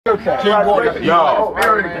okay. King Gordy. Yo,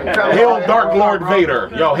 hail Dark Lord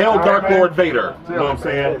Vader. Yo, hail Dark Lord Vader. You know what I'm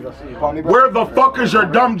saying? Where the fuck is your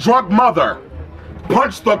dumb drunk mother?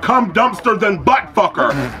 Punch the cum dumpster, then butt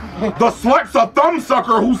fucker. The slut's a thumb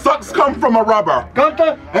sucker who sucks cum from a rubber.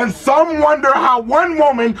 And some wonder how one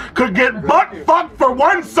woman could get butt fucked for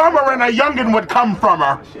one summer and a youngin' would come from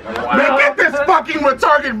her. Man, get this fucking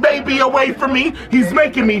retarded baby away from me. He's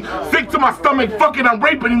making me sick to my stomach, fucking I'm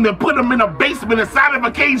raping him, then put him in a basement inside of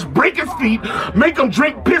a cage, break his feet, make him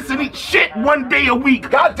drink piss and eat shit 1 day a week.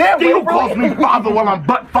 Goddamn, Still calls me father while I'm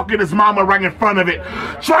butt fucking his mama right in front of it.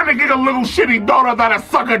 Trying to get a little shitty daughter that'll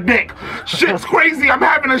suck a dick. Shit's crazy, I'm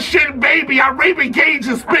having a shit baby. I rape in cage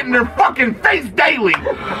and spit in their fucking face daily.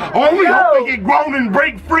 Only hope they get grown and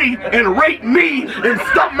break free and rape me and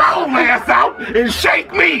stump my old ass out and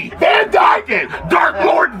shake me. Van Dyke and Dark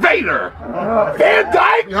Lord Vader. Van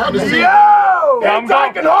Dyke? Yo! Van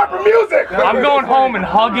Dyke and Harbor Music. I'm going home and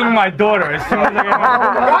hugging my daughter as soon as I get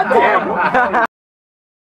home. Goddamn.